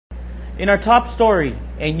In our top story,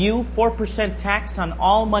 a new 4% tax on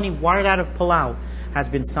all money wired out of Palau has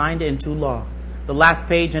been signed into law. The last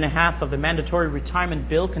page and a half of the mandatory retirement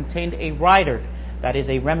bill contained a rider that is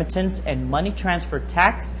a remittance and money transfer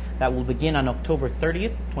tax that will begin on October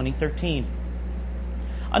 30th, 2013.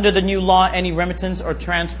 Under the new law, any remittance or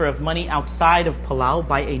transfer of money outside of Palau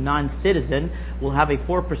by a non-citizen will have a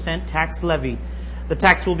 4% tax levy. The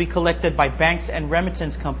tax will be collected by banks and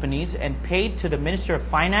remittance companies and paid to the Minister of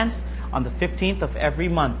Finance on the 15th of every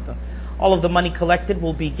month. All of the money collected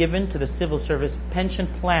will be given to the Civil Service Pension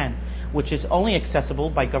Plan, which is only accessible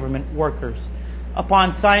by government workers.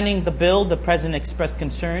 Upon signing the bill, the President expressed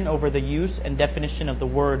concern over the use and definition of the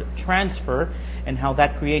word transfer and how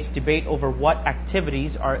that creates debate over what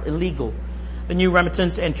activities are illegal. The new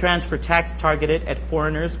remittance and transfer tax targeted at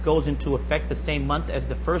foreigners goes into effect the same month as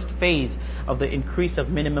the first phase of the increase of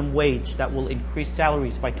minimum wage that will increase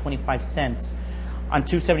salaries by 25 cents. On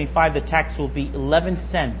 275, the tax will be 11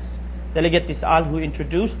 cents. Delegate Tisal, who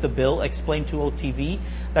introduced the bill, explained to OTV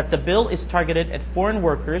that the bill is targeted at foreign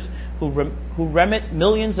workers who remit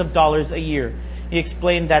millions of dollars a year. He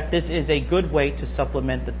explained that this is a good way to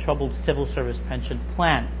supplement the troubled civil service pension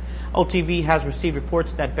plan. OTV has received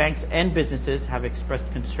reports that banks and businesses have expressed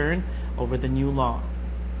concern over the new law.